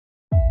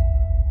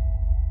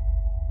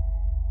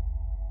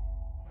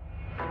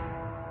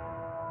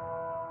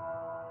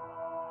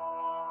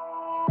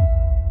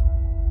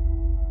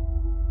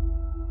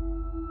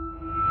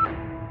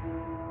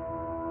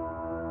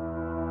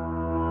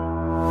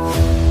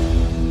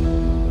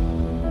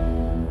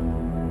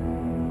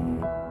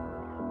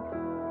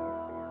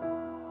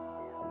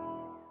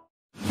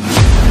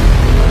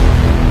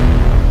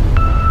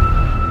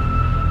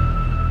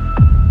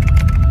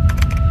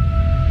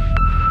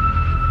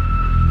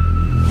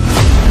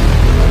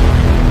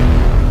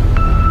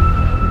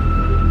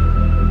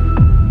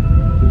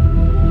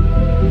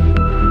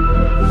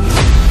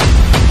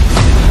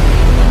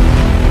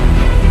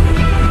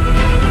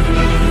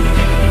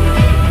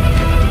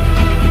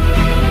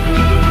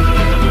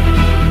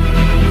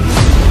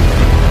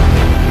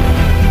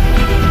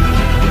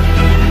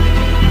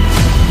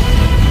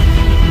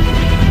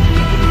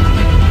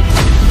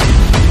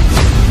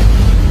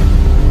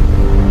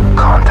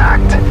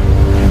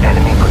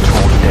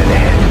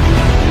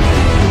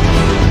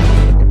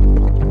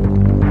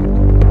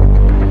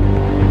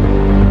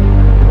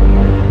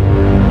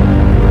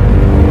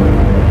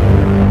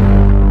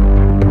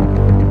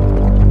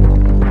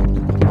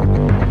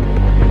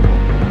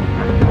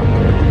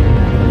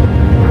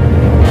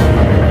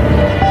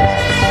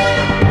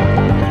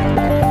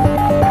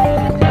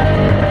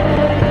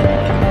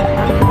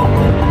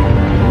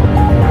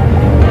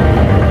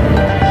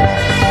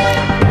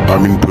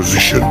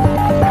position.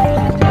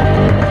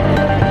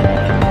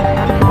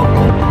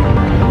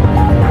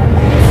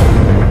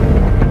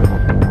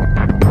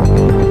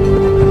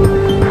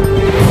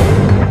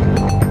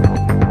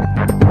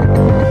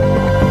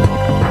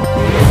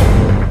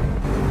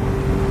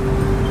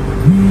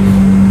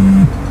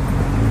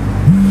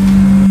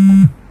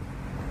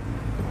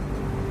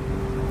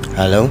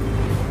 Hello?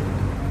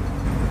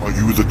 Are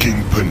you the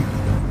kingpin,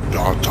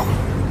 Data?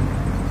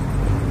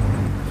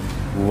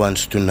 Who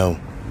wants to know?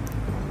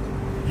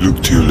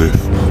 Look to your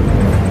left.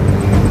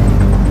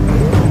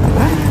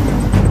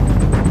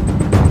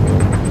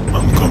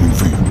 I'm coming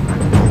for you.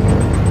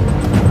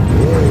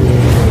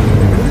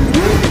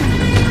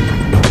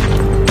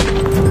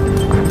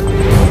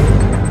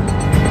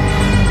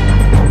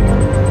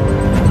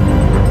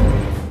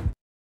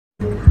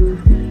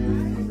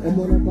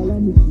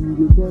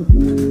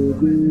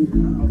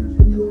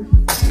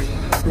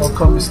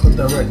 Welcome, Mr.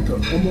 Director.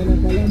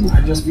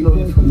 I just flew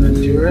in from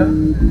Nigeria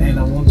and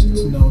I want you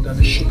to know that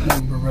the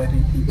shipment will be ready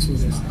in 2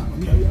 days time,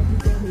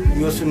 okay?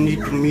 You also need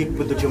to meet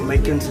with the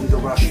Jamaicans and the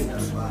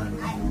Russians.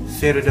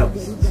 Set it up.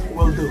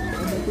 Will do.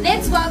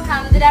 Let's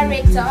welcome the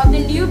director of the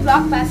new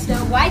blockbuster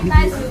White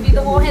Lies movie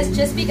The War Has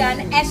Just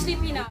Begun, Ashley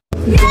Pina.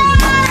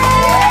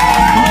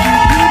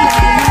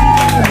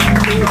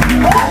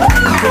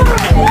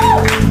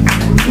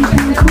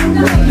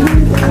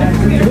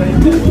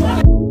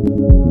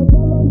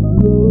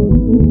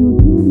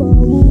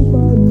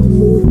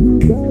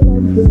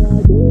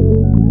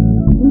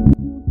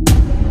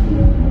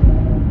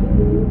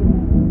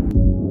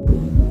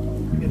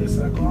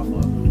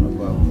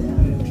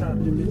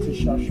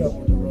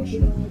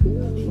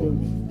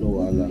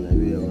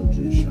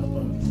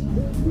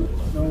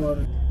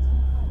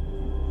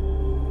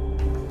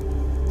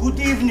 Good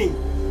evening,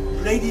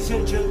 ladies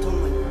and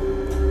gentlemen.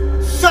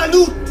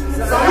 Salute!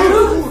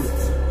 Salute!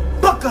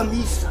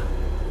 Bakamisa!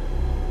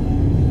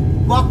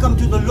 Welcome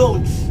to the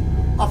launch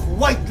of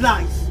White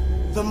Lies,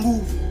 the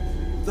movie.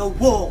 The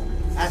war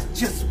has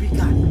just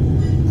begun.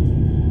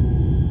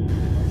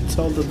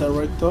 Tell the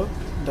director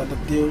that the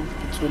deal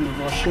between the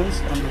Russians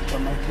and the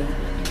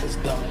Jamaicans is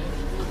done.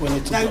 We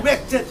need to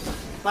Directed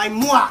by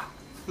moi,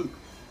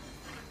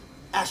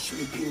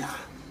 Ashley Pina.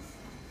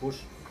 Bos,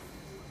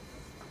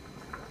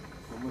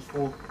 vamos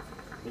voor.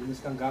 Willen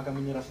kan gaan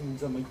kami ni Russian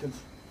Jamaicans.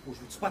 Bos,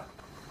 spot.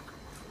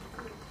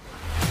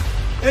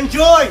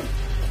 Enjoy!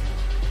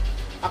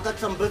 I got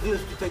some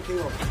business to take care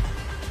of.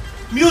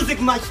 Music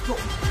maestro.